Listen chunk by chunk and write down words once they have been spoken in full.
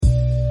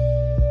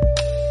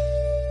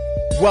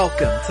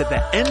Welcome to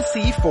the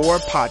NC4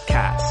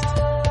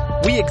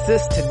 podcast. We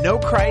exist to know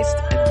Christ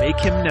and make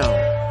him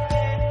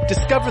known.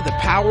 Discover the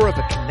power of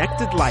a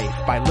connected life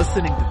by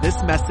listening to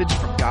this message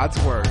from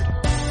God's Word.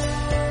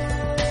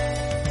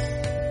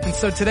 And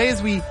so today,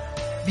 as we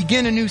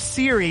begin a new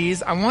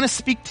series, I want to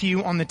speak to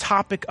you on the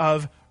topic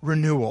of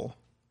renewal,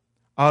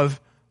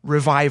 of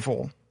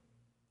revival.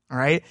 All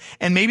right?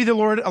 And maybe the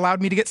Lord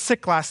allowed me to get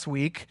sick last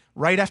week,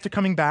 right after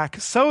coming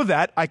back, so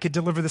that I could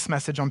deliver this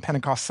message on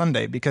Pentecost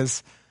Sunday,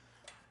 because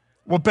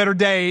what better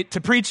day to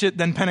preach it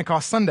than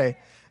Pentecost Sunday?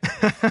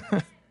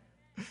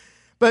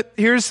 But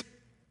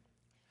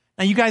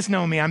now you guys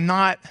know me, I'm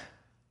not, at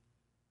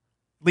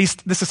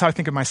least this is how I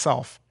think of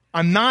myself.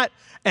 I'm not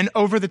an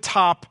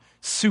over-the-top,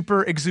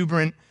 super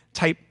exuberant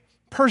type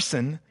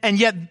person. And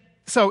yet,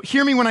 so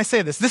hear me when I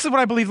say this. This is what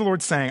I believe the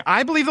Lord's saying.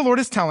 I believe the Lord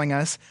is telling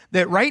us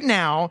that right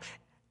now,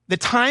 the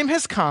time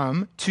has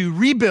come to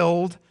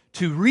rebuild,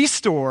 to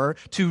restore,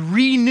 to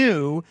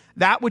renew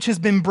that which has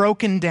been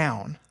broken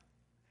down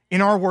in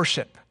our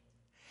worship,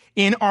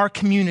 in our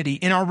community,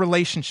 in our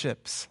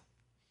relationships,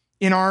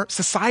 in our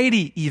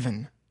society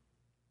even.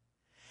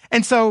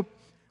 And so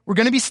we're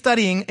going to be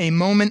studying a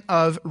moment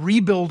of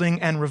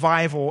rebuilding and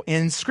revival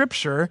in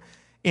Scripture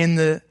in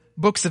the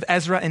books of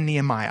Ezra and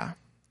Nehemiah.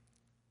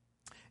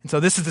 And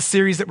so this is the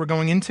series that we're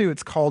going into.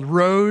 It's called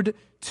Road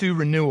to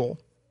Renewal.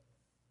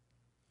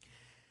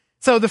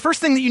 So the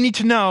first thing that you need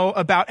to know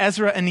about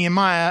Ezra and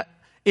Nehemiah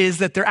is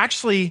that they're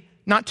actually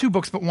not two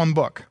books, but one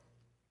book.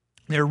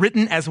 They're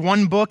written as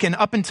one book, and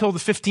up until the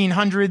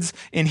 1500s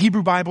in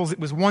Hebrew Bibles, it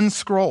was one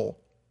scroll.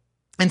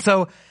 And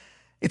so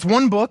it's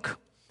one book,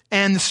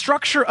 and the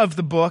structure of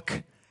the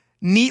book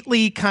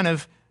neatly kind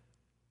of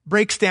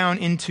breaks down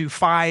into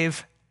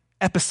 5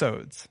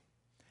 episodes.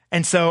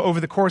 And so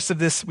over the course of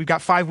this, we've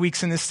got 5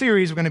 weeks in this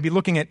series, we're going to be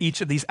looking at each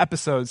of these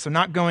episodes. So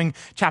not going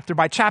chapter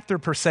by chapter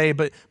per se,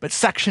 but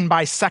section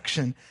by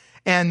section.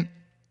 And,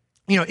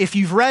 if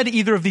you've read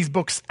either of these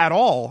books at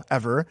all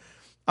ever,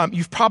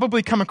 you've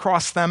probably come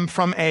across them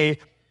from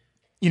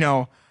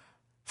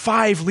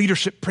 5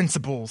 leadership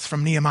principles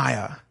from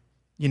Nehemiah,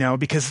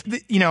 because,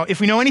 if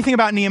we know anything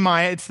about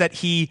Nehemiah, it's that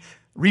he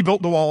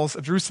rebuilt the walls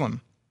of Jerusalem.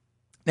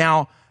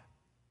 Now,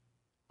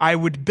 I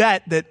would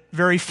bet that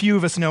very few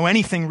of us know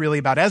anything really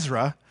about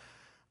Ezra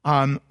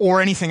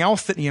or anything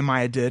else that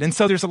Nehemiah did. And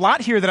so there's a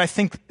lot here that I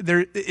think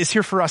there is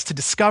here for us to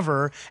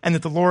discover and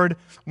that the Lord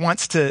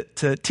wants to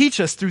teach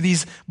us through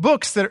these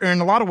books that are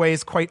in a lot of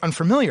ways quite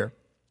unfamiliar.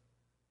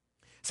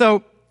 So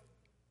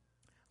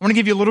I want to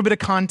give you a little bit of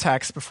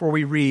context before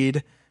we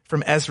read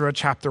from Ezra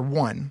chapter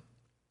 1.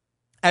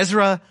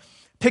 Ezra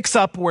picks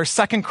up where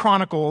 2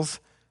 Chronicles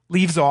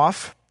leaves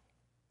off.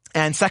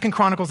 And 2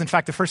 Chronicles, in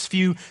fact, the first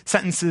few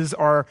sentences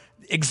are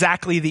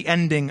exactly the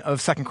ending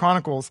of 2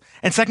 Chronicles.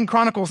 And 2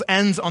 Chronicles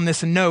ends on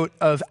this note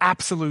of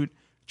absolute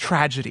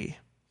tragedy.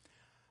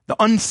 The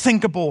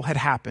unthinkable had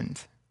happened.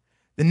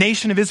 The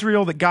nation of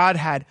Israel that God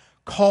had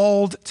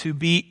called to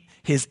be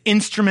his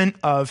instrument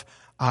of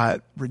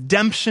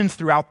redemption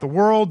throughout the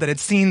world, that had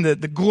seen the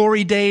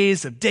glory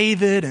days of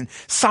David and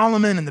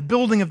Solomon and the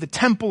building of the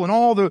temple and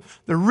all the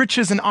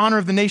riches and honor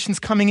of the nations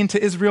coming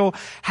into Israel,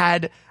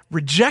 had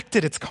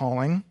rejected its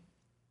calling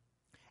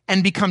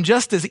and become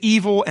just as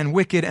evil and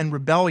wicked and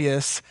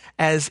rebellious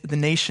as the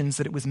nations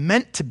that it was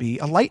meant to be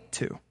a light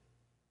to.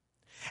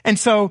 And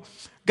so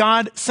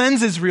God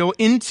sends Israel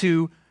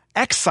into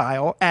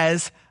exile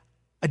as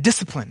a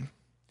discipline,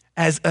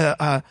 as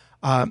a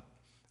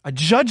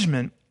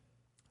judgment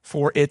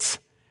for its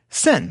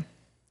sin.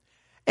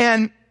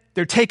 And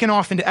they're taken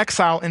off into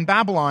exile in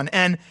Babylon.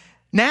 And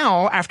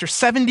now, after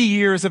 70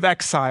 years of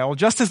exile,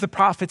 just as the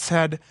prophets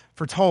had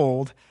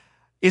foretold,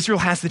 Israel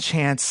has the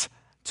chance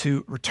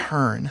to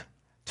return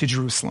to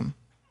Jerusalem.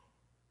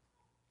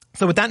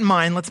 So with that in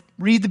mind, let's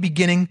read the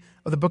beginning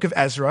of the book of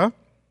Ezra.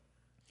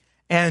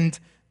 And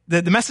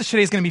the message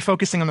today is going to be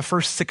focusing on the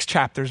first 6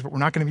 chapters, but we're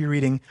not going to be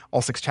reading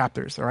all 6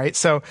 chapters, all right?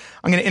 So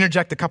I'm going to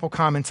interject a couple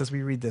comments as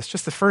we read this,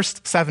 just the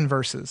first 7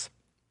 verses.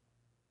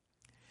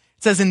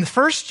 It says, in the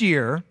first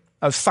year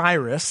of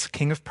Cyrus,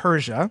 king of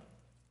Persia,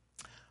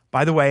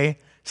 by the way,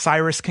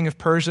 Cyrus, king of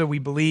Persia, we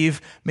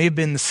believe may have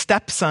been the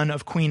stepson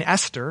of Queen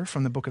Esther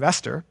from the book of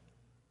Esther,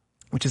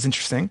 which is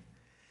interesting,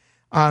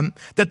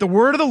 that the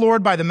word of the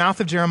Lord by the mouth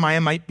of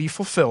Jeremiah might be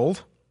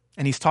fulfilled.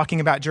 And he's talking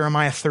about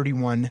Jeremiah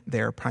 31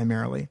 there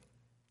primarily.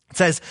 It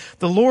says,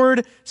 the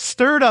Lord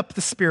stirred up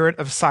the spirit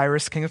of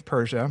Cyrus, king of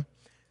Persia,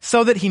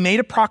 so that he made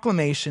a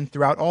proclamation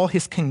throughout all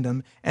his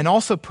kingdom and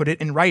also put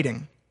it in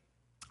writing,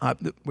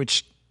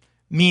 which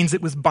means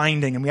it was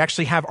binding. And we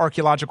actually have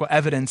archaeological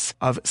evidence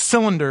of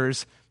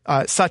cylinders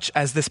such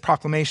as this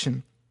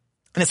proclamation.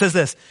 And it says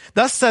this,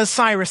 thus says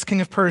Cyrus, king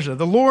of Persia,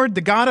 the Lord,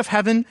 the God of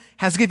heaven,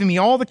 has given me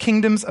all the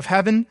kingdoms of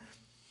heaven,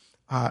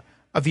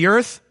 of the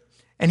earth,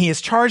 and he has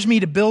charged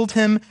me to build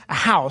him a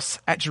house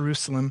at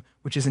Jerusalem,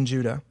 which is in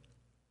Judah.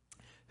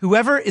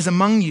 Whoever is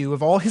among you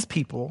of all his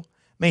people,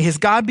 may his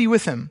God be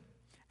with him,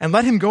 and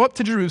let him go up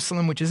to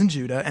Jerusalem, which is in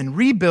Judah, and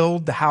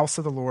rebuild the house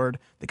of the Lord,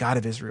 the God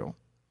of Israel.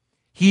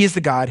 He is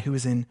the God who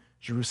is in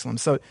Jerusalem.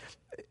 So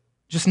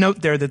Just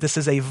note there that this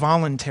is a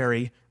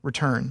voluntary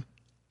return.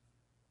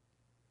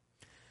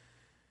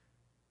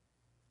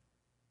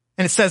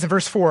 And it says in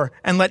verse 4,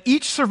 "And let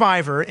each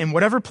survivor in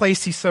whatever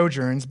place he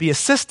sojourns be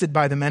assisted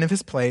by the men of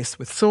his place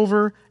with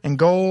silver and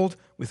gold,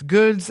 with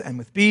goods and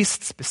with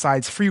beasts,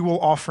 besides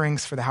freewill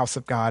offerings for the house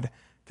of God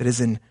that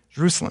is in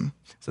Jerusalem."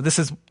 So this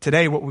is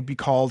today what would be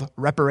called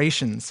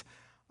reparations.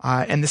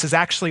 And this is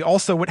actually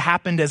also what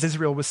happened as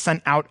Israel was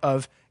sent out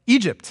of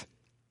Egypt.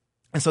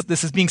 And so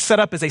this is being set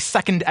up as a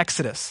second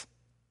Exodus.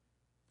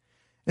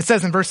 It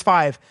says in verse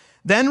 5,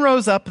 "Then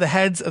rose up the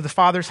heads of the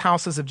fathers'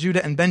 houses of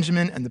Judah and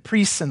Benjamin, and the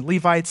priests and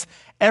Levites,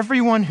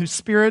 everyone whose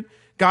spirit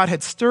God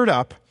had stirred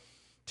up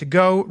to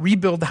go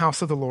rebuild the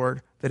house of the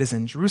Lord that is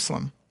in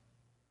Jerusalem."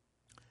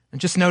 And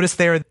just notice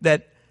there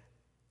that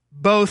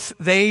both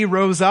they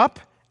rose up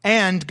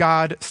and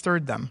God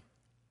stirred them.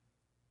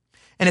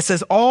 And it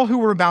says, "All who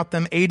were about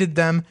them aided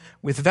them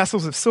with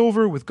vessels of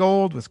silver, with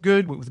gold, with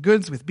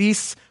goods, with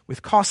beasts,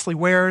 with costly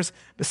wares,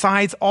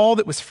 besides all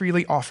that was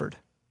freely offered.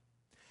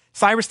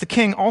 Cyrus the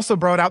king also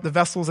brought out the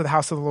vessels of the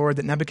house of the Lord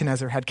that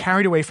Nebuchadnezzar had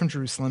carried away from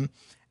Jerusalem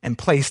and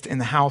placed in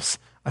the house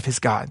of his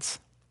gods."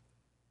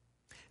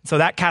 So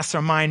that casts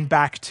our mind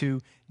back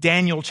to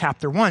Daniel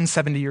chapter 1,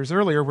 70 years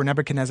earlier, where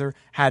Nebuchadnezzar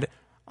had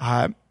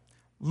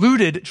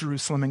looted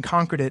Jerusalem and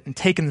conquered it and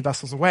taken the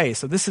vessels away.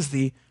 So this is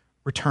the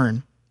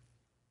return.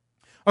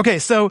 Okay,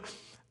 so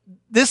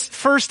this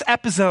first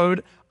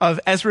episode of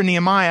Ezra and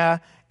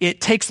Nehemiah,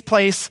 it takes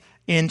place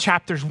in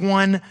chapters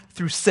 1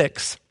 through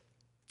 6.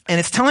 And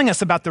it's telling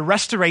us about the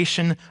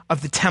restoration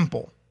of the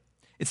temple.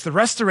 It's the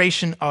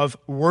restoration of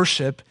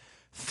worship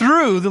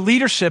through the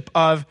leadership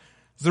of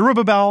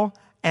Zerubbabel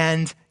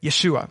and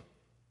Joshua.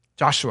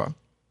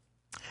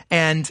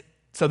 And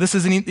so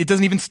it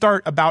doesn't even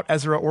start about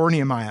Ezra or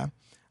Nehemiah.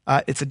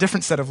 It's a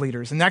different set of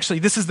leaders. And actually,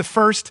 this is the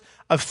first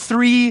of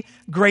 3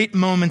 great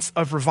moments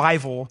of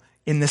revival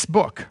in this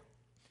book.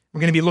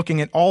 We're going to be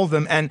looking at all of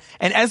them. And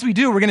as we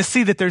do, we're going to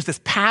see that there's this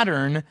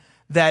pattern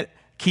that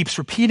keeps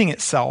repeating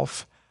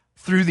itself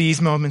through these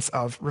moments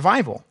of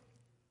revival.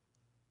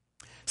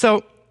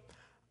 So,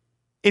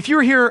 if you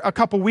were here a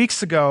couple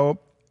weeks ago,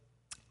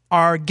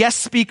 our guest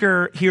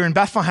speaker here in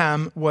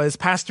Bethlehem was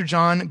Pastor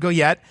John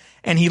Goyette,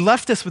 and he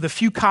left us with a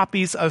few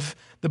copies of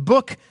the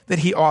book that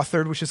he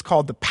authored, which is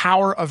called The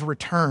Power of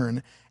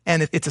Return,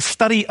 and it's a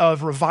study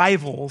of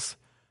revivals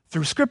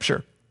through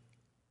Scripture.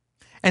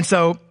 And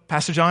so,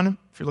 Pastor John,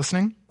 if you're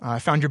listening, I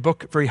found your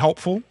book very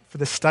helpful for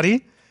this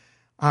study.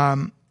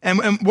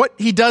 And what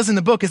he does in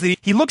the book is that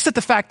he looks at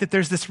the fact that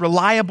there's this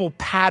reliable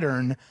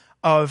pattern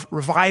of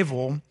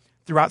revival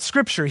throughout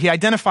Scripture. He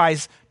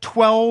identifies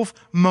 12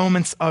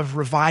 moments of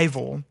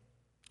revival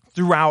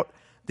throughout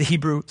the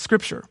Hebrew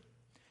Scripture.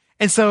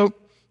 And so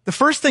the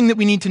first thing that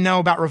we need to know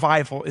about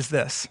revival is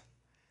this.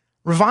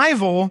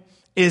 Revival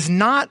is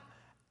not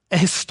a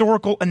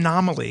historical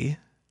anomaly.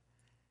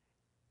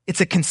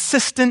 It's a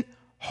consistent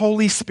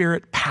Holy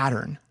Spirit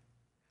pattern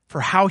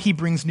for how he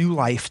brings new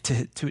life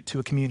to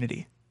a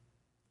community.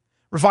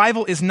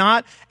 Revival is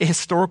not a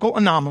historical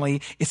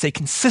anomaly. It's a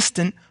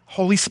consistent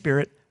Holy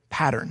Spirit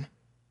pattern.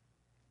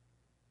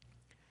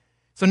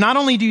 So not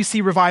only do you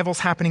see revivals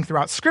happening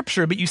throughout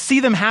Scripture, but you see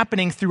them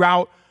happening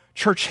throughout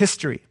church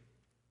history.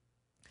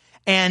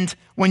 And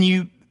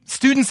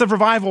students of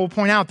revival will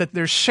point out that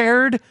there's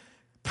shared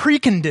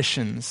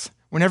preconditions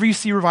whenever you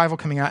see revival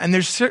coming out, and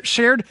there's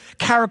shared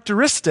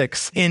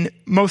characteristics in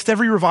most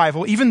every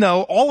revival, even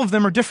though all of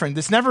them are different.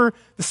 It's never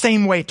the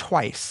same way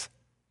twice.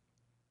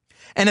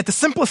 And at the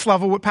simplest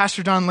level, what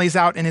Pastor John lays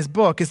out in his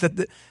book is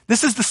that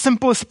this is the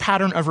simplest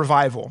pattern of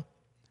revival.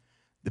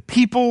 The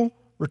people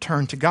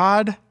return to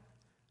God,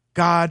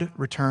 God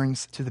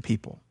returns to the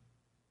people.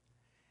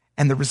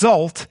 And the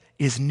result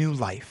is new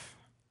life.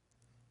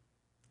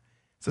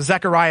 So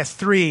Zechariah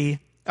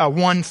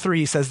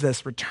 1:3 says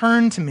this,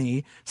 "Return to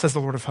me, says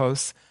the Lord of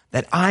hosts,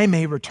 that I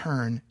may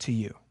return to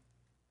you."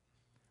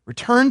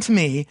 Return to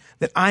me,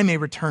 that I may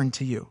return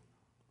to you.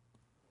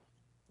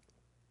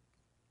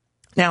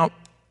 Now,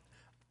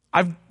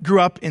 I grew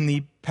up in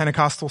the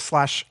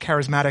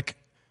Pentecostal/charismatic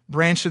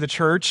branch of the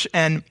church,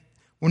 and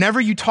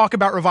whenever you talk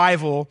about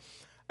revival,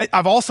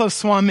 I've also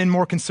swum in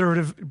more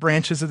conservative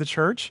branches of the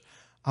church,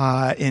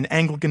 in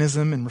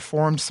Anglicanism and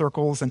Reformed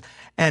circles,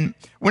 and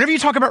whenever you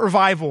talk about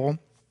revival,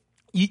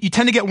 you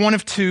tend to get one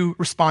of 2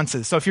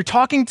 responses. So if you're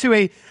talking to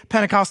a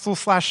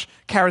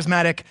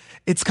Pentecostal/charismatic,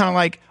 it's kind of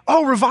like,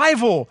 "Oh,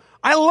 revival!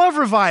 I love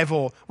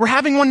revival! We're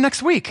having one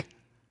next week."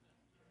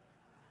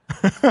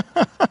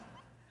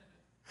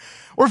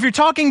 Or if you're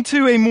talking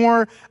to a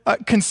more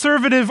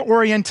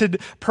conservative-oriented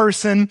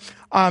person,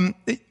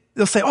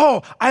 they'll say,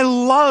 "Oh, I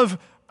love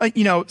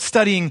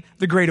studying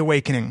the Great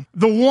Awakening.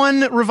 The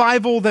one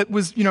revival that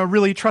was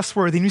really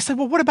trustworthy." And you say,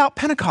 "Well, what about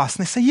Pentecost?"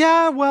 And they say,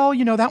 "Yeah, well,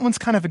 that one's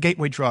kind of a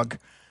gateway drug."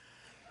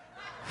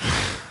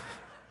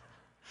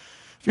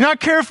 If you're not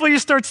careful, you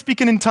start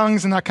speaking in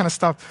tongues and that kind of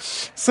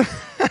stuff.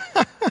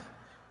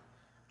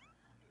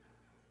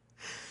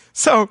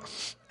 So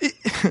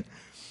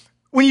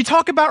When you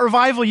talk about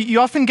revival, you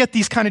often get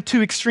these kind of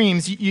two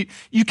extremes.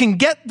 You can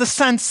get the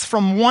sense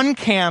from one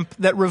camp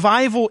that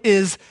revival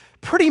is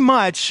pretty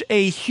much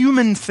a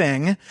human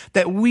thing,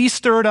 that we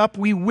stir it up,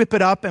 we whip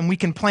it up, and we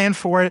can plan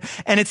for it.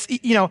 And it's,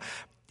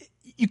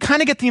 you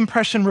kind of get the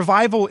impression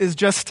revival is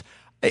just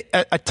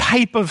a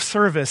type of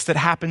service that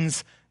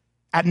happens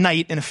at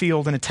night in a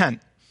field in a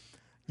tent,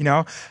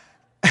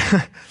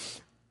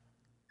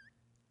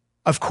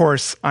 Of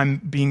course, I'm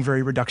being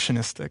very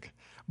reductionistic.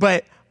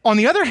 But on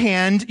the other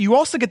hand, you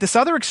also get this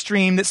other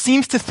extreme that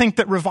seems to think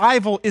that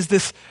revival is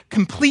this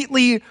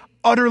completely,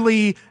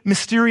 utterly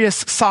mysterious,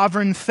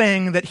 sovereign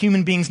thing that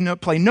human beings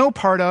play no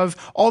part of.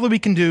 All that we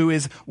can do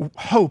is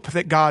hope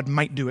that God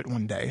might do it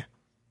one day.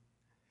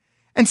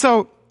 And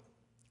so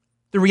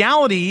the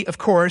reality, of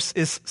course,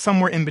 is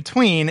somewhere in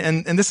between.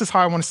 And this is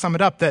how I want to sum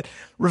it up, that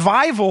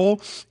revival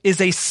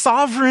is a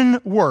sovereign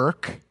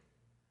work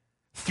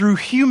through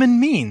human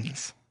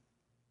means.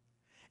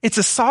 It's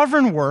a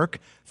sovereign work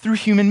through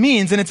human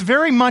means, and it's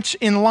very much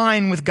in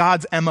line with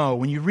God's MO.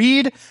 When you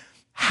read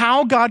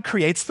how God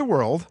creates the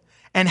world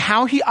and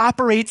how he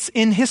operates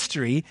in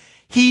history,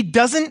 he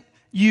doesn't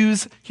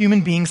use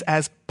human beings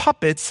as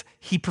puppets.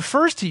 He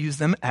prefers to use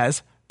them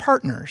as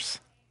partners.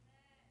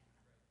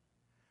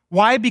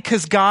 Why?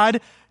 Because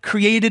God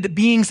created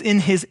beings in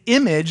his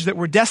image that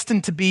were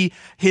destined to be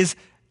his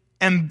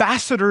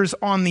ambassadors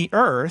on the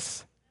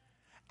earth,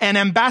 and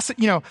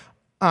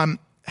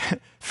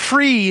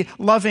free,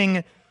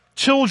 loving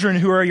children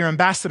who are your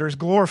ambassadors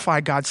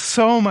glorify God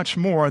so much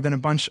more than a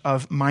bunch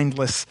of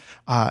mindless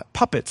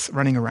puppets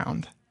running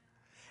around.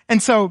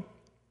 And so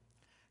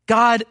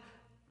God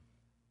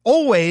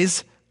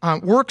always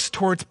works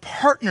towards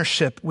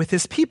partnership with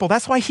his people.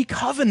 That's why he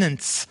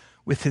covenants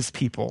with his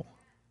people.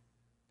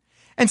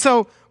 And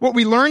so what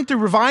we learn through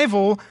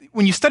revival,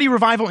 when you study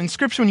revival in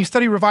Scripture, when you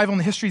study revival in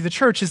the history of the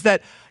church, is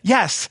that,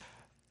 yes,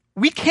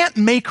 we can't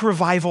make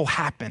revival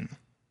happen.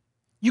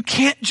 You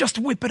can't just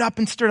whip it up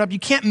and stir it up. You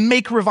can't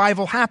make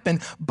revival happen,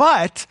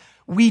 but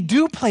we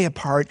do play a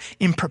part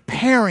in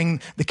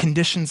preparing the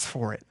conditions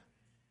for it.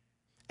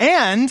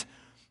 And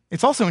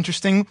it's also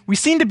interesting, we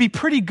seem to be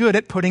pretty good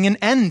at putting an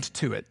end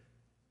to it.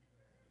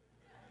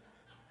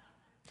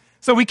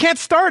 So we can't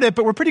start it,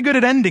 but we're pretty good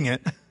at ending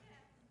it.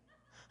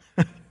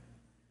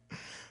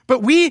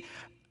 But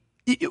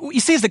you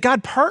see, is that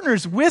God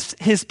partners with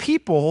his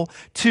people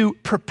to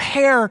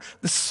prepare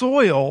the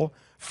soil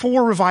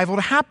for revival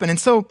to happen. And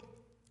so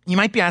you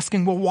might be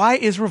asking, well, why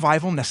is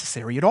revival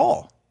necessary at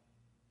all?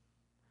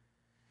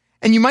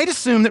 And you might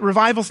assume that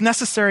revival is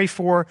necessary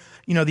for,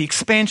 the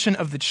expansion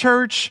of the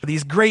church,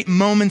 these great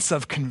moments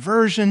of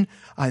conversion,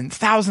 and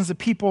thousands of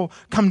people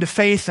come to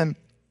faith. And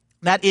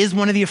that is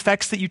one of the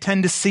effects that you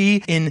tend to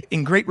see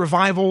in great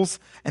revivals,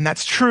 and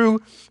that's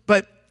true.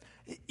 But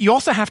you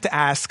also have to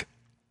ask,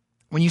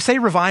 when you say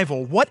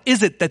revival, what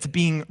is it that's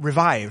being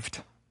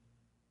revived?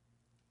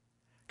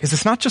 Because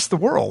it's not just the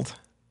world,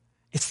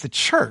 it's the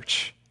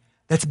church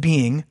that's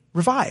being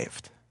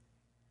revived.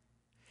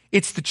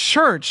 It's the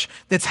church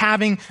that's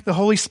having the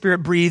Holy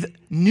Spirit breathe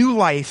new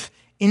life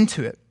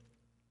into it.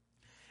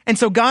 And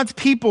so God's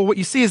people, what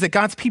you see is that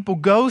God's people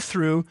go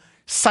through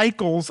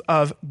cycles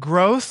of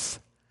growth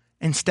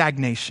and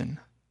stagnation,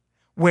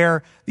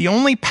 where the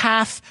only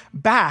path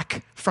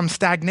back from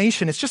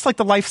stagnation, it's just like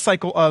the life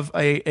cycle of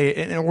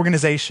an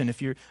organization.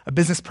 If you're a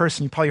business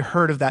person, you probably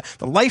heard of that.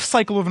 The life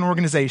cycle of an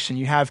organization.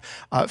 You have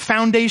a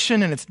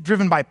foundation, and it's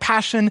driven by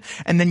passion,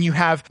 and then you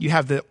have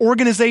the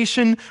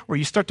organization where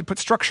you start to put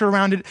structure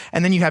around it,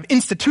 and then you have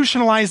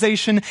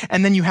institutionalization,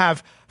 and then you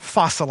have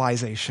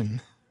fossilization.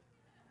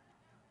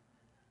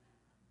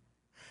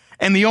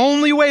 And the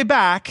only way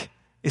back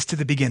is to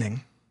the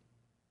beginning.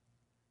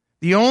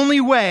 The only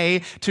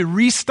way to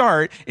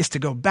restart is to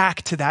go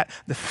back to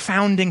the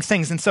founding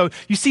things. And so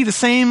you see the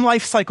same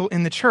life cycle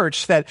in the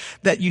church, that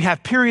you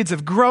have periods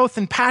of growth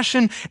and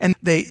passion, and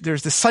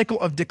there's this cycle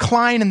of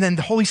decline, and then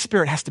the Holy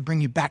Spirit has to bring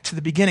you back to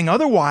the beginning.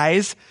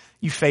 Otherwise,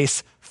 you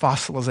face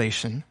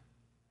fossilization.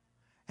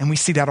 And we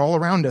see that all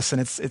around us, and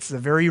it's a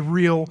very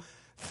real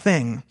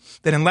thing,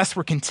 that unless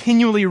we're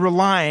continually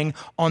relying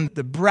on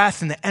the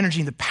breath and the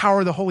energy and the power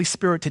of the Holy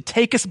Spirit to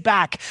take us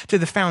back to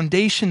the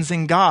foundations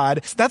in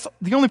God, that's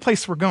the only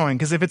place we're going.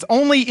 Because if it's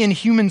only in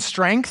human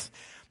strength,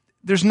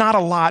 there's not a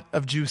lot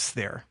of juice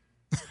there.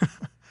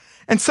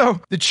 And so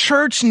the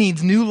church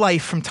needs new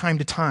life from time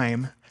to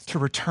time to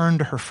return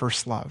to her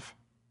first love.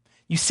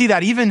 You see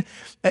that even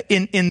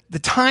in the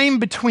time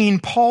between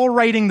Paul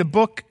writing the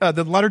book,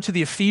 the letter to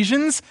the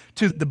Ephesians,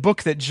 to the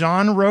book that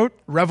John wrote,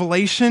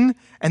 Revelation,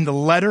 and the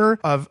letter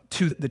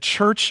to the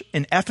church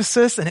in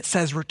Ephesus, and it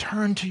says,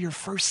 return to your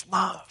first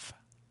love,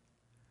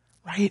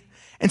 right?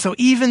 And so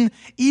even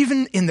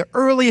in the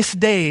earliest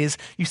days,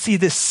 you see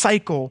this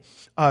cycle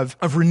of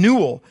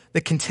renewal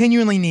that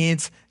continually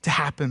needs to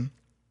happen.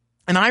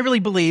 And I really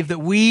believe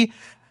that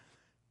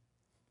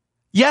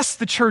yes,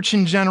 the church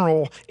in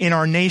general in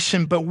our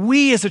nation, but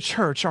we as a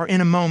church are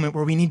in a moment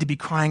where we need to be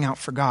crying out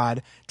for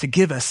God to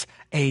give us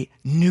a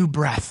new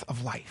breath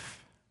of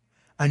life,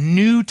 a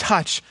new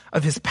touch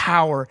of his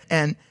power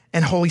and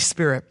Holy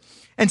Spirit.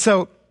 And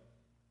so,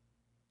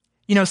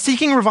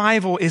 seeking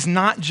revival is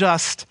not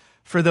just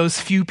for those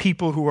few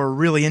people who are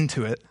really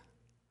into it,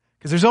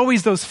 because there's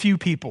always those few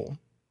people.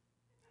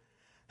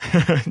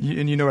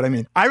 And you know what I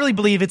mean. I really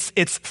believe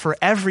it's for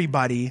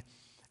everybody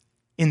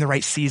in the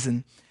right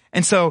season.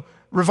 And so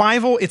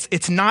revival,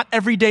 it's not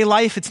everyday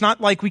life. It's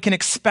not like we can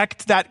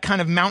expect that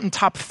kind of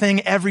mountaintop thing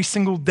every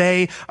single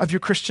day of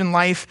your Christian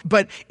life,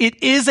 but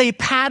it is a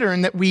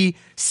pattern that we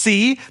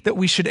see, that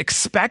we should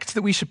expect,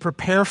 that we should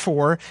prepare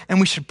for, and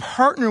we should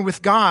partner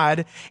with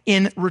God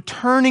in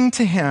returning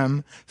to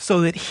him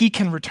so that he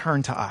can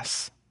return to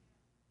us.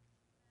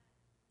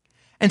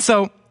 And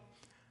so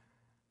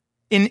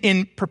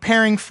in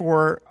preparing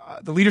for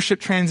the leadership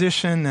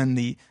transition and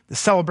the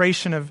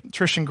celebration of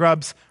Trish and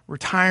Grubb's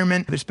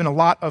retirement, there's been a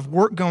lot of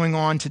work going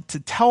on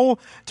to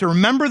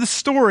remember the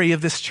story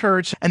of this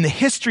church and the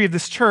history of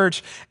this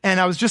church. And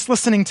I was just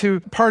listening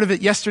to part of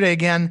it yesterday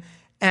again.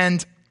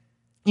 And,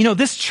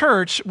 this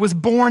church was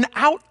born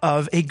out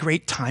of a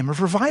great time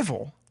of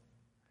revival.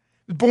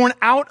 Born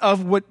out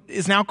of what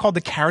is now called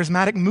the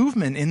charismatic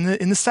movement in the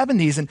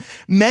 70s. And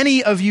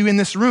many of you in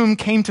this room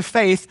came to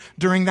faith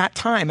during that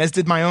time, as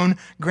did my own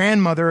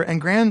grandmother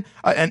and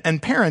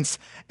and parents.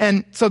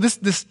 And so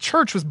this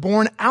church was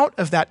born out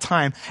of that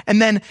time.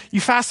 And then you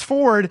fast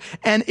forward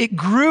and it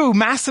grew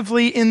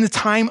massively in the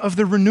time of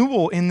the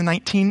renewal in the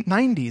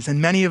 1990s.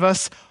 And many of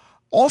us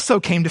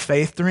also came to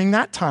faith during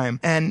that time.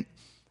 And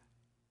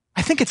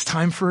I think it's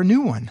time for a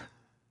new one.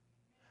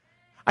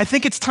 I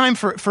think it's time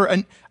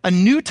for a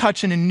new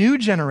touch and a new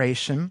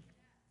generation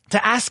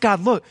to ask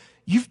God, look,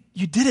 you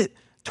did it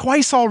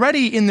twice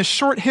already in the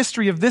short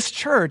history of this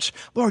church.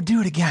 Lord, do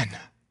it again.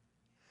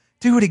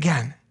 Do it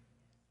again.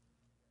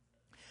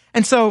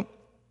 And so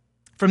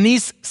from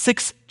these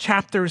 6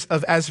 chapters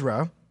of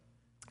Ezra,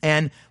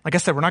 and like I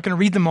said, we're not going to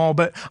read them all,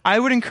 but I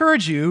would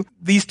encourage you,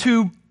 these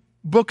 2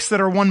 books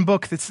that are one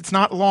book, it's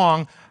not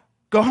long,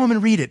 go home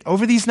and read it.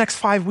 Over these next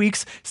 5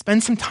 weeks,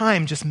 spend some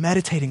time just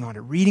meditating on it,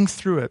 reading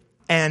through it.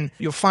 And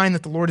you'll find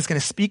that the Lord is going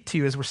to speak to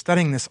you as we're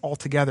studying this all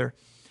together.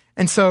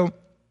 And so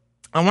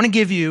I want to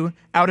give you,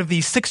 out of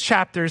these 6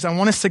 chapters, I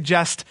want to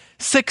suggest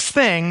 6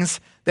 things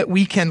that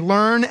we can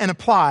learn and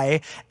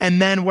apply.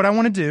 And then what I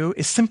want to do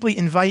is simply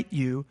invite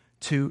you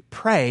to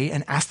pray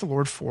and ask the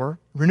Lord for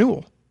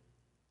renewal.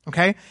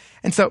 Okay?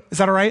 And so, is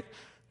that all right?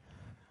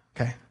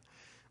 Okay.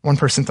 One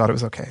person thought it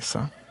was okay,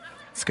 so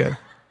it's good.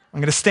 I'm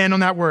going to stand on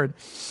that word.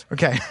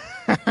 Okay.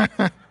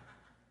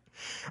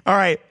 All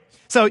right.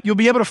 So you'll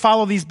be able to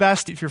follow these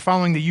best if you're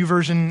following the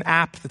YouVersion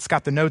app that's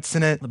got the notes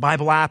in it, the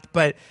Bible app.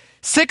 But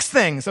 6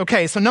 things.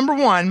 Okay, so number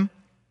 1,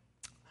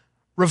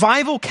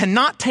 revival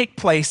cannot take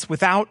place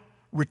without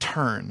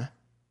return.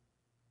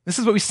 This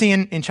is what we see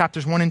in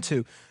chapters 1 and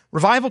 2.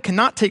 Revival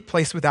cannot take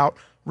place without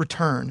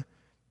return.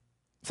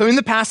 So in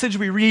the passage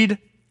we read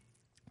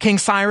King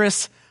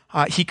Cyrus,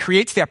 he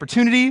creates the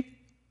opportunity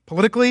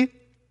politically,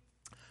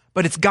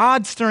 but it's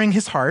God stirring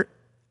his heart,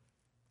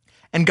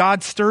 and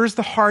God stirs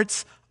the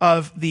hearts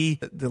of the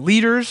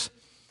leaders.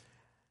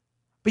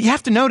 But you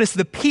have to notice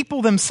the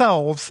people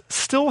themselves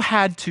still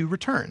had to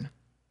return.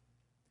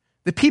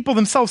 The people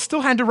themselves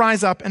still had to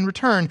rise up and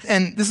return.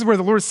 And this is where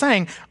the Lord is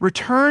saying,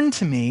 return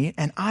to me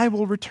and I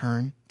will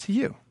return to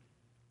you.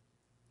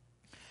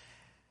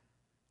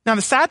 Now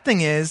the sad thing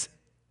is,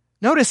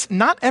 notice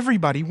not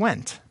everybody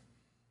went.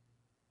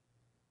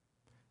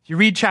 If you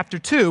read chapter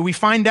 2, we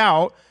find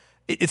out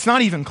it's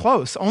not even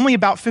close. Only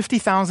about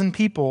 50,000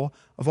 people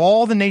of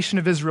all the nation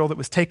of Israel that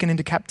was taken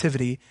into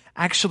captivity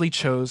actually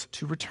chose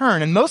to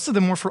return. And most of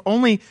them were for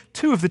only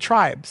 2 of the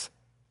tribes.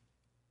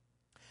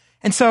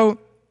 And so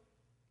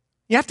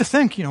you have to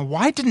think,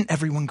 why didn't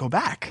everyone go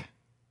back?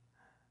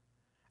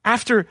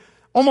 After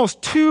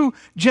almost 2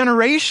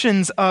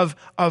 generations of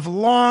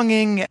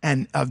longing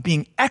and of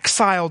being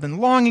exiled and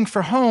longing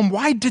for home,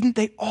 why didn't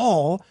they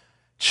all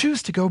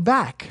choose to go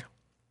back?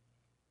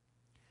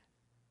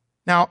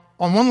 Now,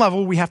 on one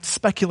level, we have to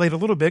speculate a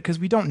little bit because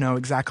we don't know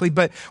exactly,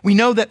 but we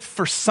know that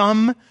for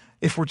some,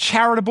 if we're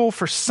charitable,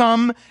 for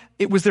some,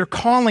 it was their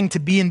calling to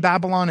be in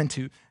Babylon and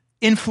to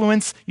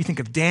influence. You think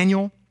of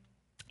Daniel,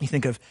 you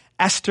think of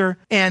Esther,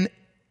 and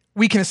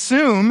we can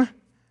assume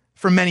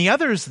for many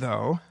others,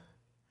 though,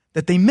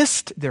 that they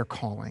missed their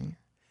calling.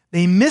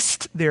 They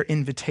missed their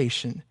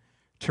invitation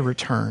to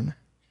return.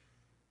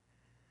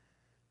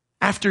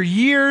 After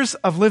years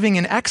of living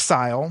in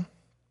exile,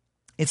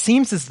 it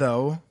seems as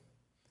though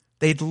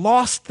they'd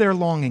lost their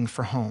longing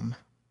for home.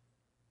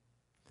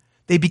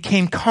 They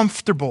became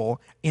comfortable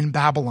in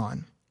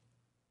Babylon.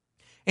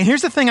 And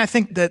here's the thing I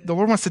think that the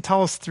Lord wants to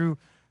tell us through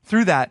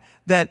that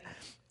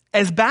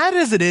as bad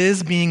as it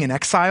is being in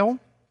exile,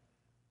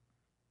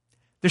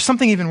 there's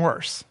something even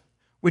worse,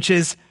 which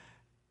is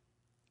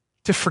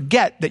to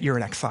forget that you're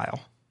in exile.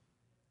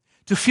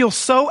 To feel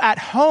so at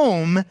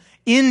home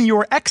in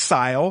your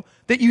exile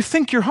that you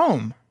think you're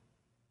home.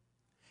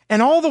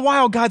 And all the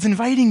while, God's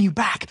inviting you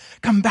back,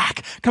 come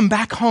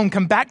back home,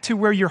 come back to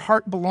where your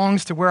heart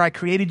belongs, to where I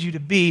created you to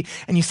be.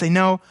 And you say,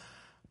 no,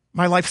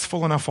 my life's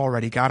full enough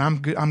already, God.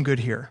 I'm good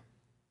here.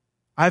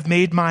 I've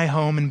made my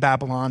home in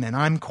Babylon and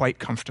I'm quite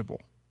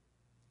comfortable.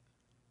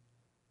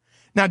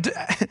 Now,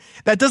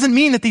 that doesn't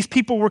mean that these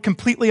people were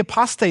completely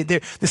apostate.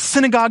 The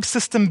synagogue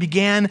system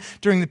began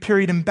during the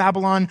period in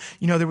Babylon.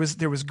 There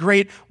was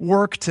great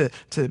work to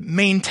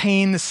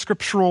maintain the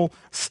scriptural,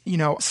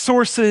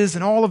 sources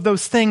and all of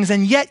those things.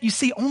 And yet you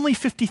see only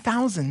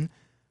 50,000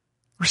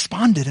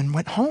 responded and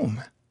went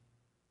home.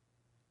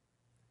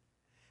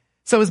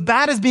 So as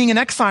bad as being an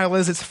exile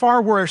is, it's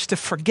far worse to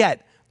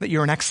forget that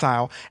you're an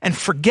exile. And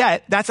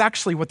forget, that's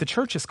actually what the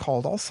church is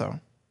called also.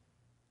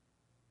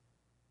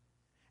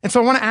 And so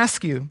I want to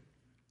ask you,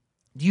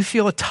 do you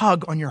feel a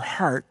tug on your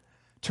heart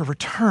to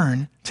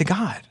return to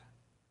God?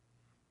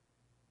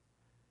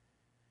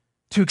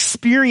 To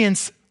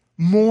experience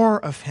more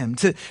of him,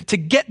 to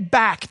get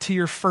back to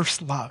your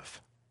first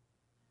love?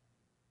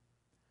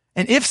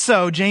 And if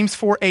so, James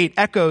 4:8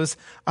 echoes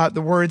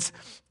the words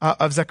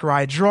of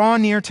Zechariah, draw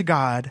near to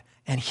God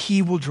and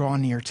he will draw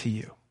near to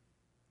you.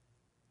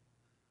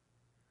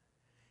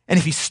 And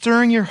if he's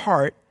stirring your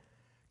heart,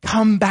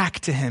 come back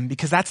to him,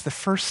 because that's the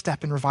first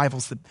step in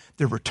revivals,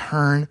 the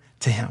return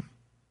to him.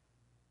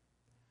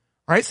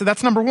 All right, so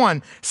that's number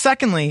one.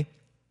 Secondly,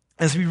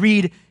 as we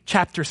read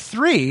chapter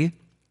 3,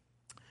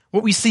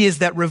 what we see is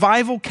that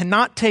revival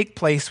cannot take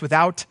place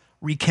without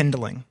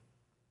rekindling.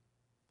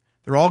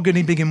 They're all going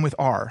to begin with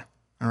R,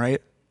 all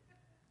right?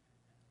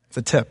 It's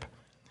a tip.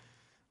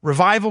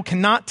 Revival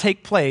cannot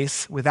take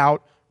place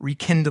without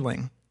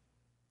rekindling.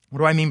 What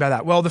do I mean by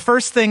that? Well, the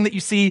first thing that you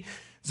see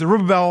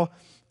Zerubbabel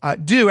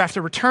do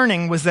after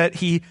returning was that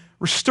he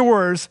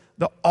restores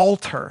the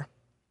altar.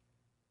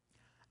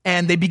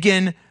 And they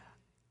begin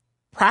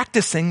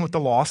practicing what the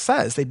law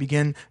says. They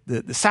begin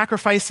the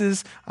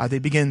sacrifices, they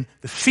begin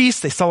the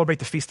feast, they celebrate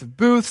the Feast of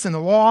Booths in the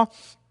law,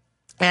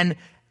 and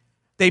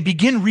they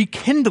begin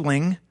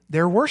rekindling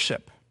their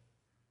worship,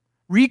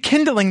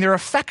 rekindling their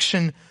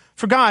affection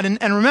for God. And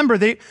remember,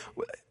 the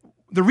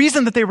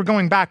reason that they were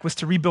going back was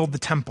to rebuild the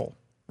temple,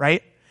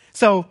 right?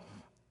 So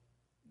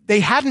they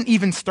hadn't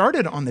even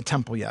started on the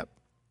temple yet.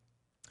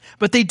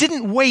 But they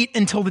didn't wait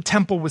until the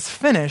temple was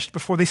finished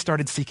before they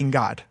started seeking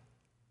God.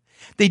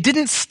 They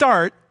didn't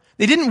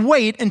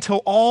wait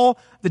until all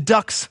the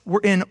ducks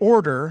were in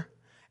order,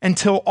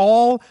 until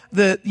all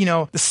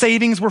the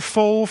savings were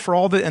full for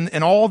all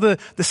and all the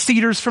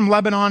cedars from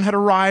Lebanon had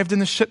arrived in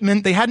the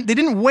shipment. They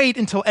didn't wait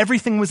until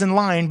everything was in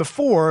line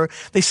before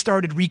they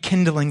started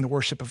rekindling the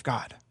worship of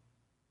God.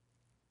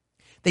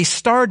 They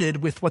started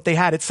with what they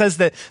had. It says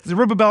that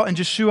Zerubbabel and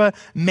Jeshua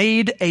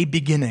made a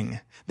beginning.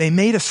 They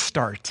made a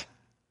start.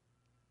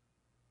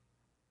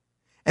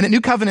 And at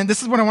New Covenant,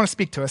 this is what I want to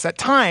speak to us. At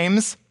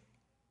times,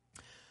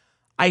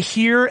 I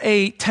hear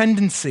a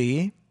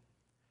tendency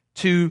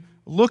to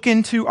look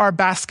into our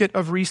basket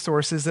of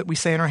resources that we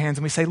say in our hands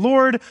and we say,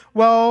 Lord,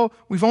 well,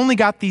 we've only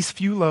got these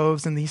few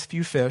loaves and these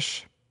few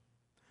fish.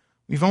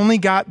 We've only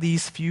got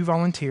these few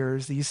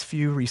volunteers, these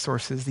few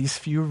resources, these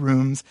few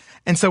rooms.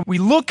 And so we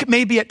look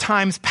maybe at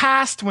times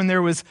past when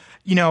there was,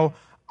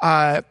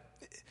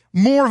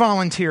 more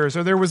volunteers,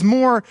 or there was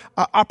more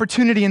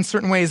opportunity in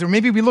certain ways. Or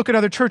maybe we look at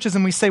other churches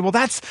and we say, well,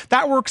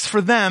 that works for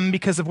them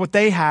because of what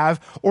they have,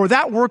 or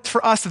that worked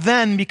for us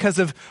then because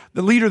of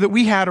the leader that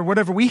we had or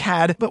whatever we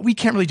had, but we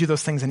can't really do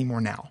those things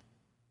anymore now.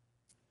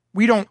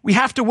 We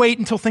have to wait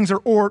until things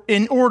are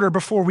in order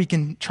before we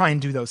can try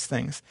and do those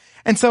things.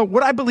 And so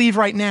what I believe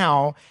right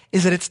now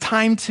is that it's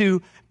time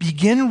to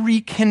begin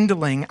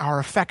rekindling our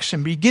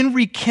affection, begin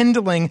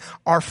rekindling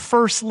our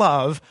first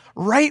love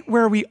right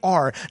where we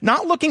are,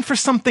 not looking for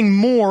something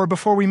more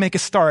before we make a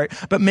start,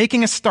 but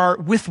making a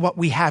start with what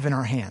we have in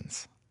our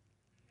hands.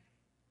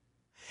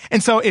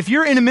 And so if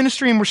you're in a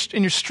ministry and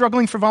you're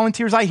struggling for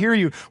volunteers, I hear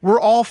you. We're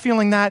all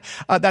feeling that.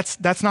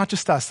 That's not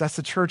just us. That's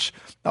the church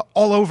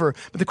all over.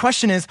 But the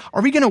question is,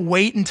 are we going to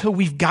wait until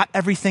we've got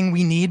everything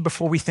we need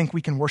before we think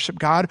we can worship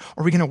God?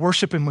 Or are we going to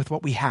worship him with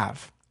what we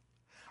have?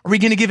 Are we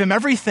going to give him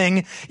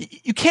everything?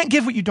 You can't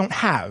give what you don't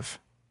have.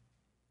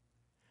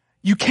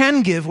 You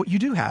can give what you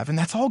do have. And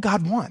that's all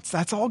God wants.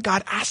 That's all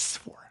God asks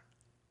for.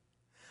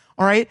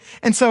 All right?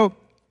 And so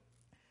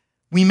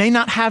we may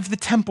not have the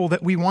temple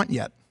that we want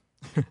yet.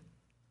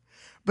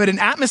 But an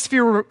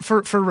atmosphere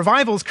for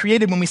revival is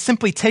created when we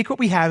simply take what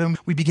we have and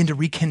we begin to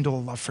rekindle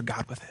a love for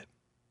God with it.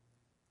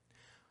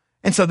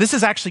 And so this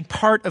is actually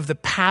part of the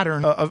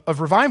pattern of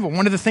revival.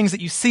 One of the things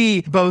that you see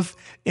both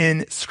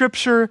in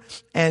Scripture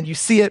and you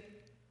see it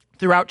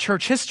throughout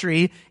church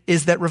history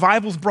is that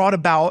revival is brought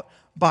about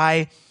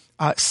by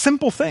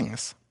simple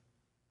things.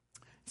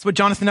 It's what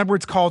Jonathan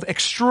Edwards called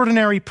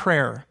extraordinary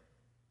prayer.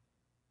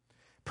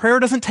 Prayer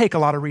doesn't take a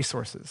lot of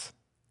resources.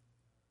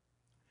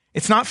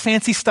 It's not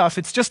fancy stuff.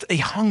 It's just a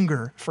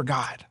hunger for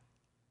God,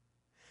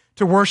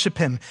 to worship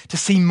him, to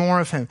see more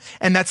of him.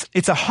 And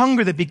it's a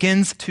hunger that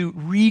begins to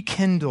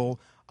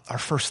rekindle our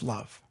first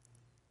love.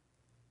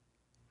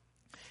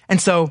 And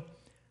so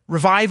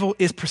revival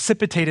is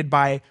precipitated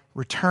by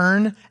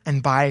return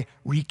and by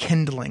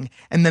rekindling.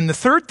 And then the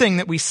third thing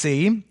that we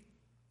see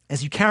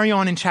as you carry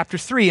on in chapter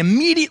 3,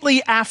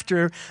 immediately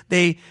after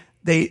they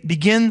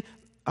begin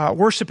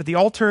worship at the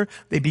altar.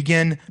 They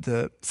begin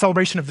the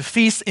celebration of the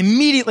feast.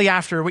 Immediately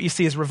after, what you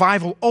see is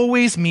revival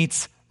always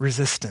meets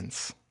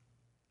resistance.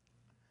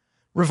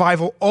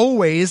 Revival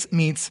always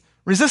meets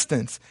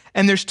resistance.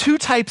 And there's two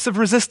types of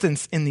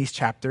resistance in these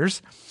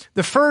chapters.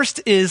 The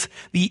first is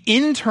the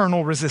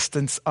internal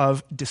resistance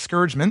of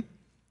discouragement.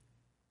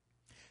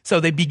 So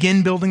they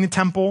begin building the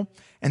temple,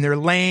 and they're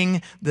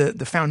laying the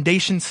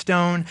foundation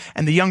stone,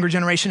 and the younger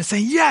generation is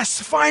saying,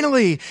 yes,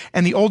 finally.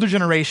 And the older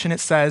generation,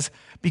 it says,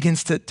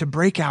 begins to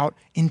break out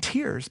in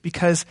tears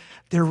because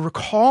they're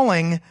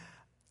recalling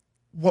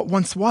what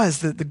once was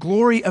the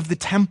glory of the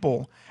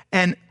temple.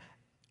 And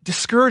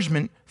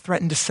discouragement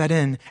threatened to set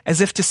in, as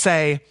if to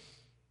say,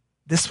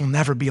 this will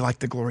never be like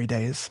the glory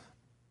days.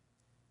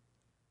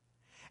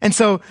 And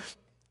so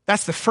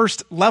that's the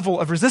first level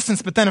of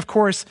resistance. But then, of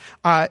course,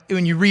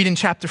 when you read in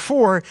chapter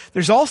 4,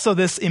 there's also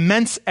this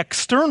immense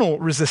external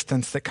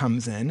resistance that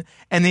comes in,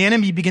 and the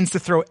enemy begins to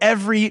throw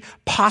every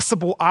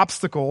possible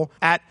obstacle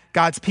at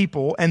God's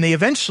people, and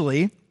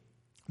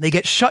they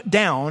get shut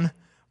down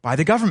by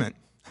the government,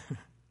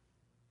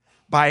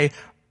 by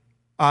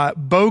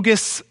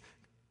bogus,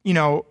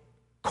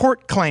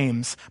 court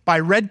claims, by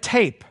red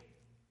tape.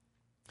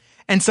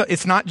 And so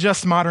it's not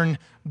just modern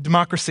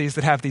democracies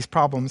that have these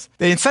problems.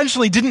 They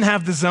essentially didn't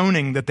have the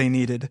zoning that they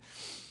needed.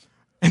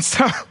 And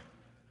so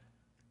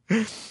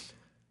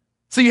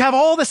you have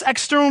all this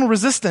external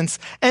resistance.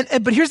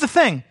 But here's the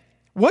thing.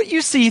 What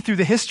you see through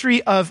the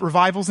history of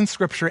revivals in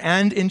Scripture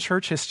and in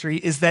church history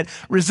is that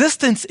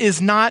resistance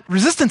is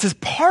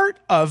part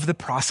of the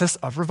process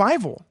of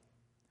revival.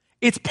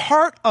 It's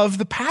part of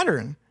the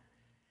pattern.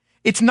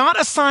 It's not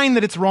a sign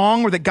that it's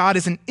wrong or that God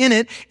isn't in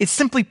it. It's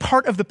simply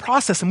part of the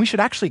process, and we should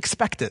actually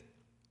expect it.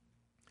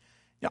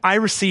 I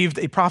received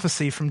a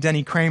prophecy from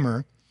Denny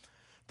Kramer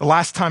the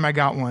last time I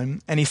got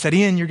one, and he said,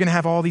 Ian, you're going to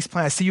have all these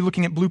plans. I see you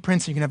looking at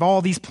blueprints, and you can have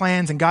all these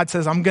plans, and God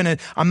says, I'm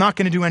not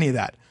going to do any of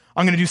that.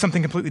 I'm going to do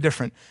something completely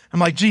different. I'm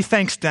like, gee,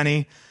 thanks,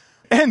 Denny.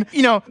 And,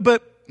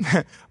 but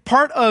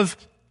part of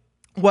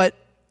what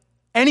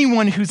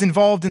anyone who's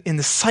involved in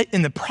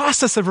the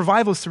process of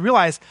revival is to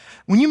realize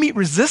when you meet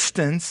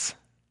resistance,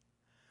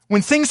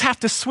 when things have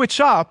to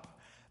switch up,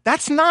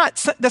 that's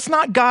not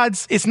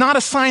God's, it's not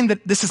a sign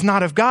that this is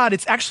not of God.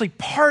 It's actually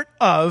part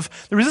of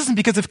the resistance,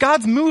 because if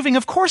God's moving,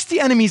 of course the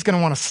enemy's going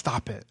to want to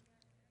stop it.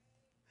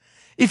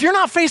 If you're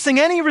not facing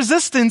any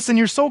resistance in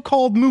your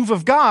so-called move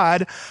of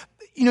God,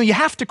 you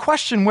have to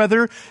question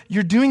whether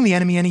you're doing the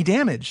enemy any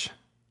damage,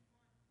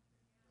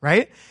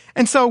 right?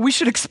 And so we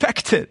should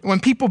expect it. When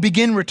people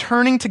begin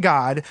returning to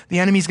God, the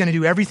enemy's going to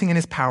do everything in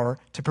his power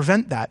to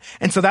prevent that.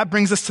 And so that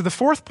brings us to the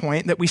fourth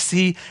point that we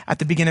see at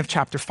the beginning of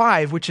chapter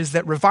 5, which is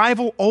that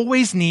revival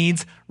always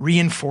needs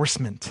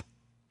reinforcement.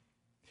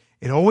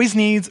 It always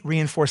needs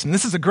reinforcement.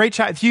 This is a great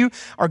chapter. If you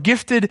are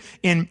gifted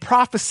in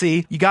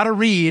prophecy, you got to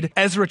read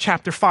Ezra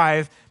chapter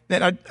 5.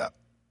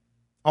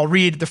 I'll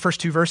read the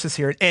first two verses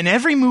here. In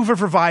every move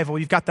of revival,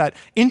 you've got that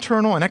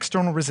internal and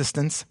external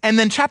resistance. And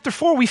then chapter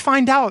 4, we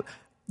find out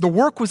the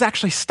work was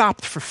actually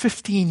stopped for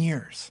 15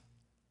 years.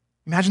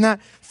 Imagine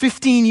that.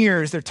 15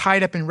 years, they're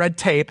tied up in red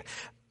tape.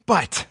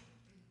 But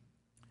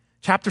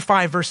chapter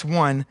 5, verse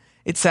 1,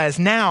 it says,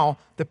 now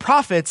the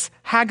prophets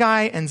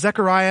Haggai and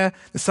Zechariah,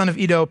 the son of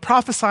Iddo,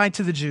 prophesied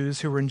to the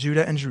Jews who were in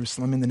Judah and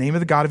Jerusalem in the name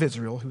of the God of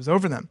Israel, who was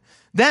over them.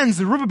 Then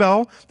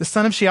Zerubbabel, the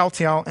son of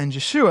Shealtiel, and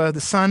Jeshua,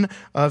 the son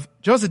of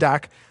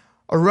Jozadak,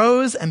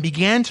 arose and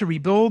began to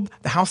rebuild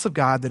the house of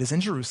God that is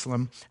in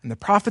Jerusalem, and the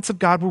prophets of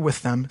God were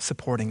with them,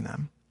 supporting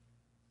them.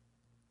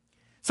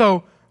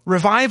 So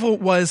revival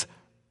was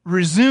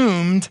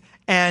resumed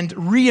and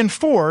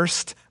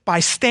reinforced by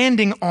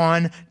standing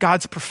on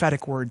God's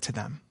prophetic word to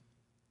them.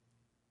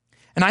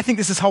 And I think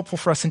this is helpful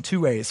for us in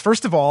two ways.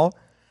 First of all,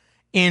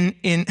 in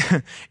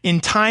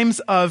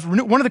times of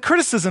one of the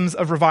criticisms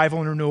of revival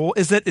and renewal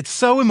is that it's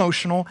so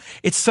emotional.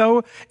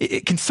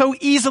 It can so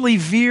easily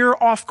veer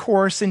off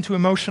course into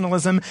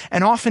emotionalism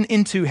and often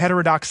into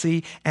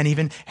heterodoxy and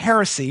even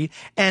heresy.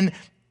 And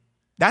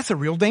that's a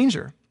real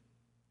danger.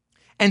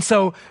 And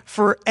so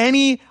for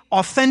any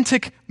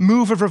authentic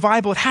move of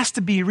revival, it has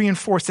to be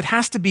reinforced. It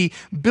has to be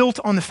built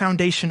on the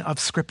foundation of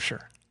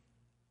Scripture.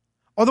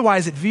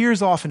 Otherwise, it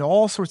veers off into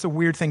all sorts of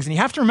weird things. And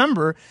you have to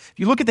remember, if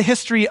you look at the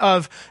history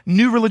of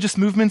new religious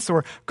movements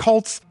or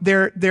cults,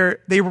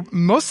 they were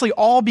mostly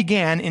all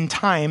began in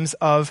times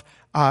of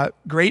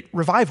great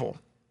revival.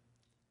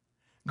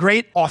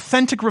 Great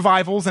authentic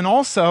revivals, and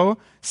also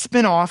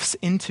spin-offs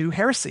into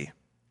heresy.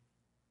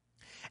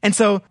 And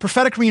so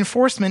prophetic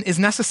reinforcement is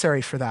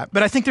necessary for that.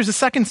 But I think there's a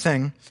second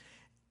thing.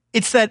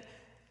 It's that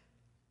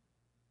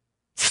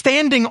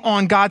standing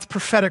on God's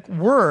prophetic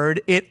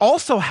word, it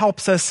also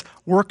helps us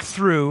work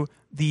through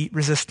the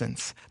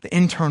resistance, the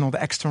internal,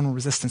 the external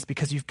resistance,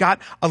 because you've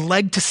got a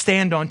leg to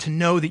stand on to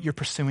know that you're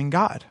pursuing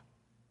God.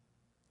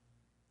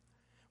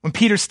 When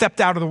Peter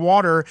stepped out of the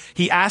water,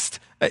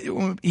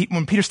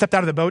 when Peter stepped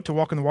out of the boat to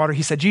walk in the water,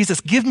 he said,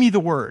 Jesus, give me the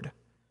word.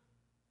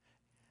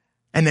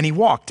 And then he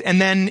walked. And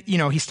then,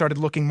 he started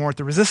looking more at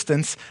the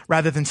resistance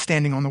rather than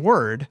standing on the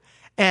word.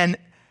 And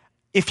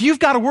if you've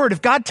got a word,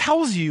 if God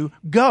tells you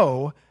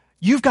go,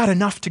 you've got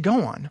enough to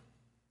go on.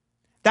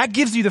 That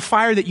gives you the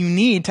fire that you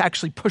need to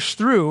actually push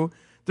through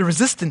the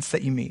resistance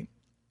that you meet.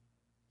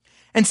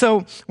 And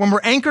so when we're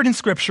anchored in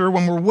Scripture,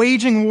 when we're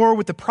waging war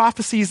with the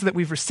prophecies that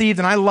we've received,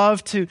 and I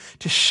love to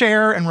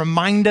share and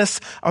remind us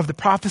of the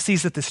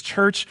prophecies that this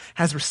church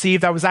has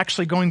received. I was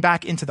actually going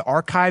back into the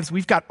archives.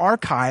 We've got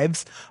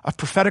archives of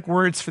prophetic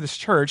words for this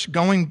church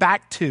going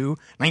back to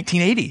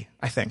 1980,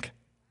 I think.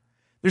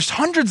 There's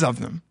hundreds of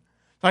them.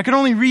 I could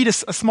only read a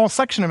small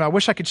section of them. I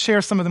wish I could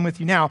share some of them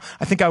with you now.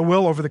 I think I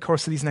will over the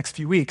course of these next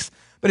few weeks.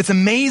 But it's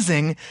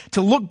amazing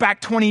to look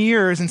back 20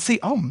 years and see,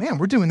 oh man,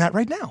 we're doing that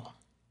right now.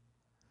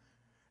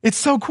 It's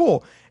so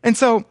cool. And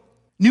so,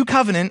 New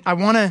Covenant, I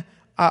want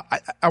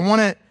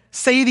to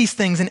say these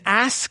things and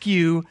ask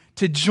you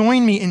to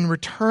join me in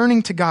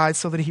returning to God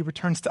so that he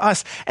returns to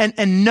us.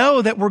 And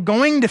know that we're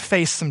going to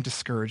face some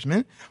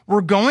discouragement.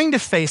 We're going to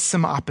face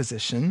some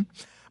opposition.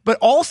 But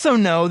also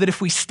know that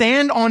if we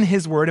stand on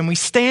his word and we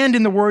stand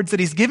in the words that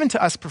he's given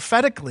to us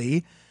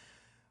prophetically,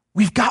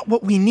 we've got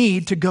what we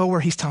need to go where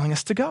he's telling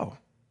us to go.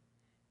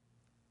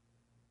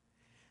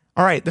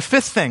 All right, the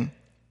fifth thing.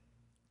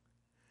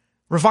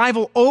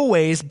 Revival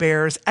always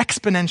bears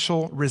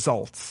exponential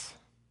results.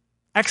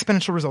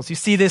 Exponential results. You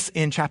see this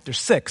in chapter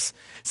 6.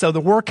 So the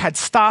work had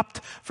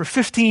stopped for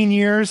 15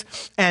 years,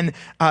 and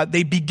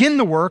they begin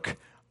the work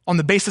on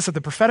the basis of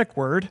the prophetic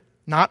word,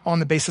 not on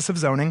the basis of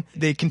zoning.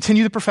 They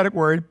continue the prophetic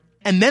word,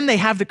 and then they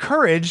have the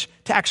courage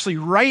to actually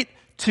write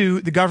to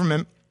the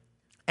government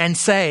and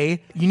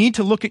say, you need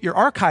to look at your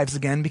archives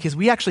again because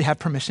we actually have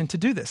permission to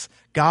do this.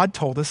 God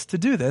told us to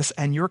do this,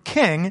 and your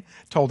king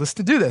told us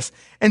to do this.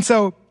 And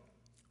so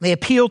they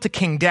appeal to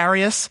King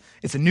Darius.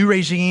 It's a new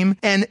regime.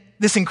 And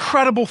this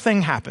incredible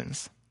thing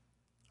happens,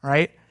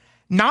 right?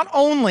 Not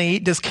only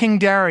does King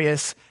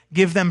Darius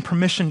give them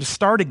permission to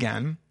start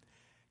again,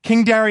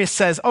 King Darius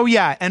says, oh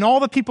yeah, and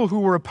all the people who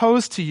were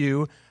opposed to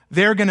you,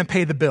 they're going to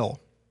pay the bill.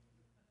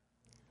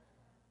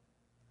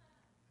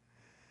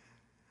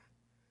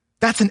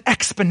 That's an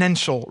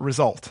exponential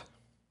result.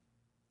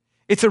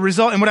 It's a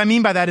result, and what I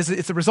mean by that is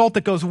it's a result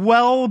that goes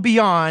well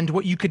beyond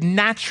what you could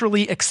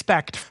naturally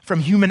expect from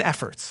human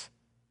efforts.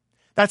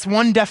 That's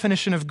one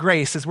definition of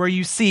grace, is where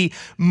you see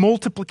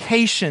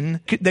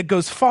multiplication that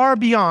goes far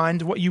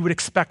beyond what you would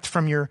expect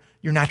from your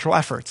natural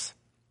efforts.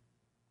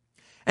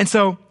 And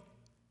so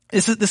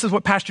this is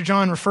what Pastor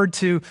John refers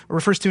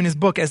to in his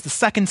book as the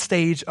second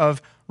stage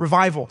of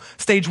revival.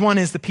 Stage 1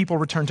 is the people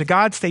return to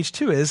God. Stage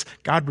 2 is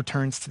God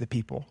returns to the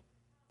people.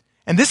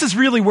 And this is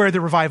really where the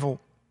revival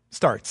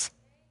starts.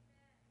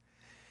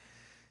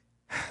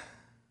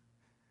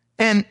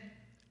 And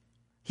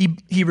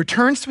he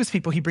returns to his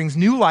people. He brings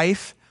new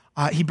life.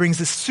 He brings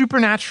this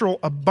supernatural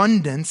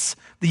abundance,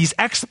 these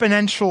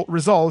exponential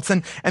results.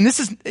 And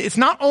it's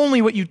not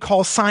only what you'd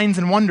call signs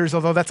and wonders,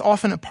 although that's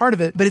often a part of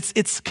it, but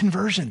it's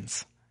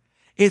conversions.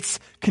 It's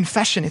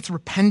confession. It's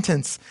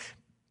repentance.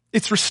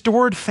 It's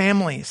restored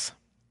families.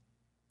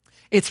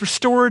 It's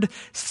restored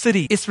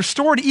city. It's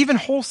restored even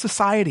whole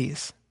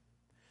societies.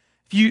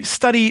 If you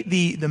study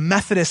the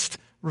Methodist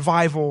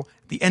revival,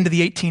 the end of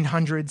the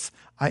 1800s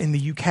in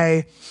the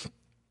UK,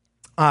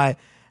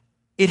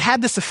 it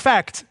had this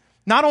effect.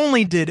 Not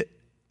only did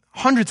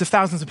hundreds of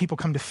thousands of people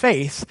come to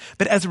faith,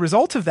 but as a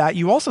result of that,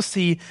 you also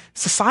see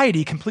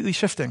society completely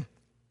shifting.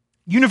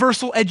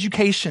 Universal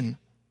education,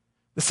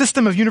 the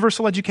system of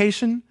universal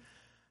education,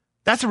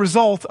 that's a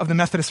result of the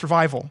Methodist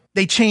revival.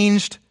 They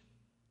changed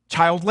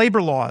child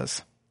labor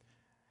laws.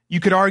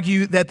 You could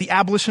argue that the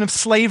abolition of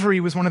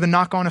slavery was one of the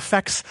knock-on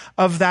effects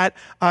of that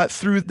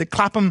through the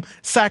Clapham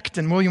sect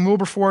and William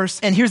Wilberforce.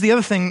 And here's the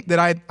other thing that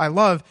I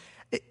love.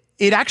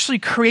 It actually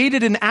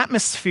created an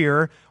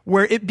atmosphere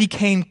where it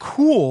became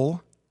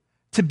cool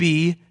to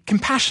be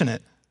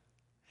compassionate.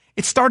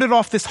 It started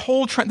off this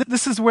whole trend.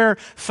 This is where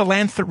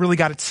philanthropy really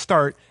got its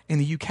start in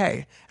the UK.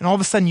 And all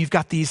of a sudden you've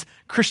got these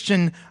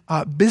Christian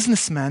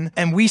businessmen,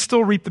 and we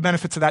still reap the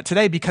benefits of that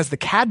today because the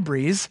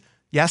Cadburys,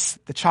 yes,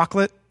 the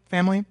chocolate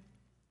family,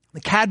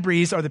 the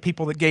Cadburys are the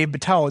people that gave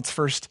Battelle its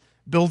first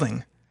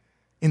building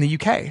in the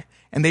UK.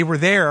 And they were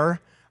there,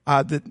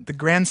 the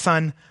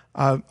grandson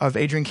of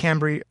Adrian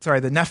Cadbury,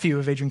 the nephew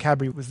of Adrian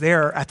Cadbury was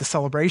there at the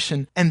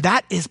celebration. And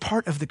that is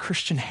part of the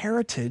Christian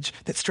heritage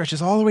that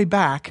stretches all the way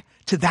back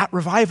to that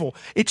revival.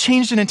 It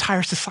changed an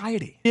entire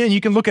society. And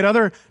you can look at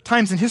other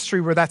times in history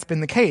where that's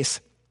been the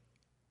case.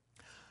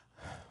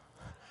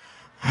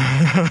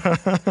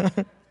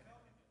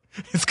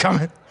 It's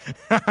coming.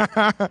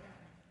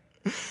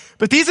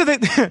 But these are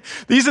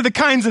the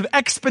kinds of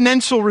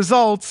exponential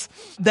results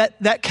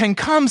that can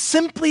come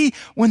simply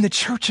when the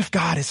church of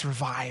God is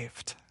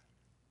revived.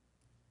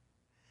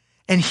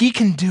 And he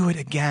can do it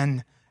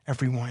again,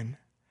 everyone.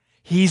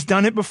 He's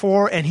done it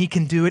before and he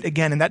can do it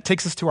again. And that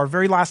takes us to our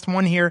very last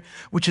one here,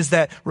 which is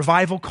that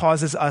revival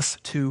causes us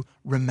to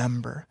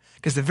remember.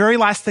 Because the very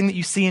last thing that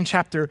you see in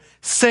chapter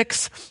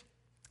 6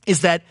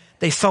 is that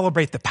they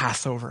celebrate the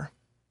Passover.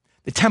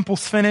 The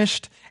temple's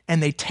finished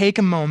and they take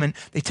a moment,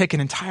 they take an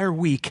entire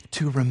week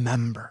to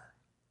remember.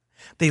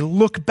 They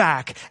look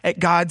back at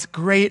God's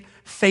great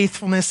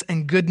faithfulness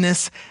and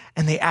goodness,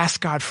 and they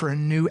ask God for a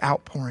new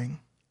outpouring.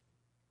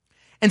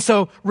 And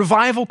so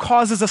revival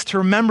causes us to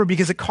remember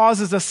because it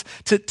causes us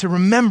to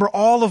remember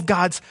all of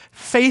God's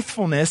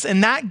faithfulness,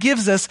 and that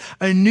gives us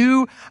a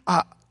new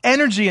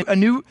energy, a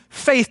new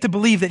faith to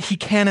believe that he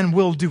can and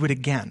will do it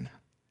again.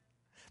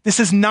 This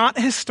is not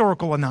a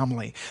historical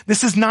anomaly.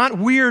 This is not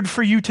weird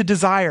for you to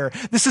desire.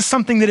 This is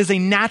something that is a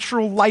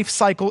natural life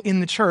cycle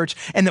in the church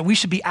and that we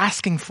should be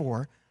asking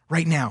for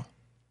right now.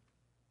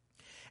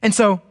 And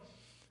so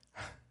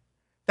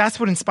that's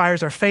what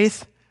inspires our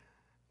faith,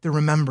 the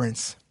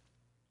remembrance.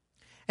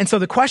 And so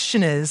the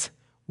question is,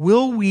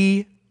 will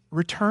we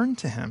return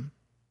to him?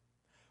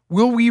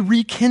 Will we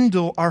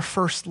rekindle our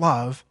first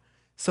love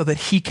so that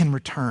he can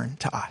return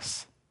to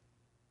us?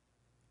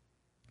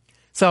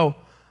 So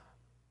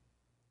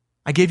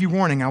I gave you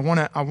warning. I want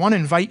to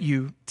invite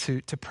you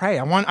to pray.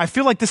 I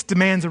feel like this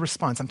demands a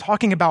response. I'm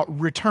talking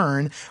about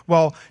return.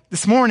 Well,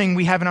 this morning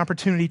we have an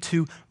opportunity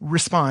to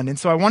respond. And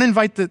so I want to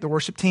invite the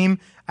worship team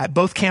at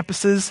both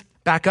campuses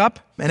back up.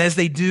 And as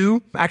they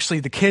do, actually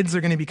the kids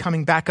are going to be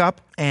coming back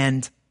up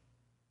and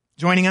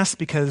joining us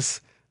because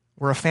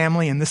we're a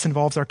family and this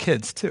involves our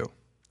kids too.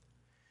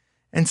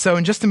 And so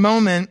in just a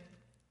moment,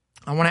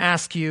 I want to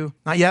ask you,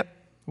 not yet,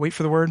 wait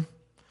for the word.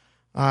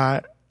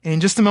 In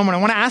just a moment,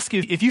 I want to ask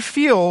you, if you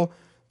feel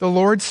the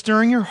Lord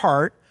stirring your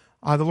heart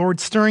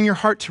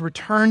to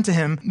return to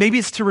him, maybe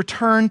it's to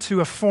return to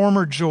a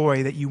former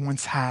joy that you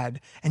once had,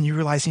 and you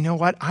realize, you know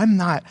what, I'm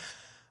not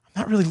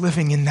really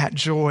living in that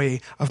joy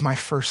of my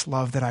first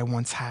love that I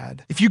once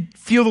had. If you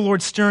feel the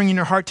Lord stirring in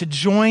your heart to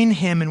join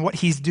him in what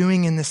he's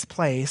doing in this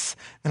place,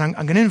 then I'm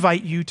going to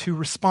invite you to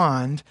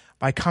respond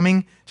by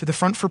coming to the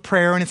front for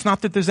prayer. And it's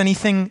not that there's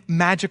anything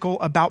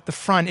magical about the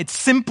front. It's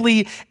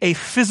simply a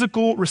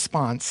physical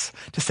response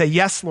to say,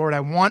 yes, Lord, I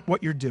want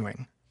what you're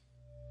doing.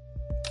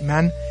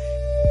 Amen.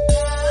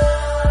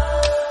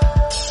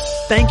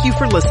 Thank you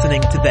for listening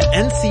to the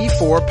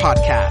NC4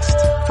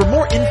 podcast. For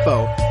more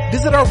info,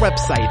 visit our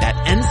website at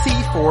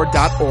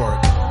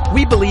nc4.org.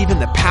 We believe in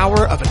the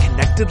power of a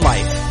connected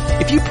life.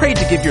 If you prayed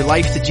to give your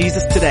life to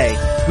Jesus today,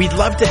 we'd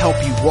love to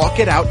help you walk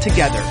it out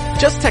together.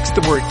 Just text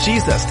the word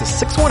Jesus to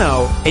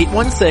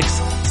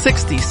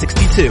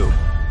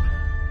 610-816-6062.